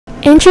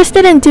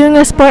Interested in doing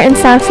a sport in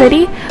South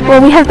City?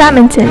 Well, we have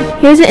badminton.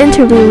 Here's an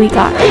interview we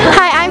got.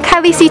 Hi, I'm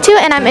Kylie C2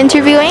 and I'm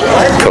interviewing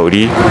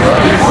Cody.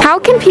 How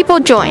can people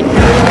join?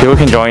 People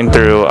can join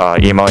through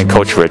emailing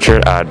Coach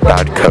Richard at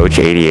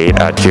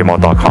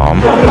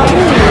badcoach88@gmail.com.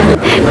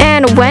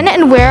 And when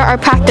and where are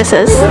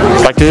practices?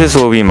 Practices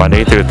will be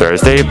Monday through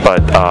Thursday,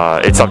 but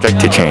it's subject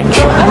to change.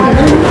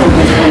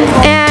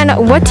 And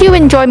what do you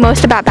enjoy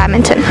most about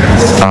badminton?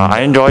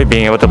 I enjoy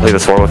being able to play the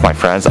sport with my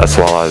friends, as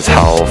well as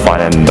how fun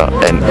and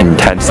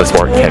intense the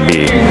sport can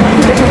be.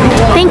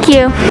 Thank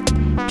you.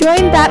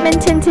 Join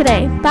badminton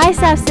today. Bye,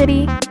 South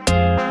City.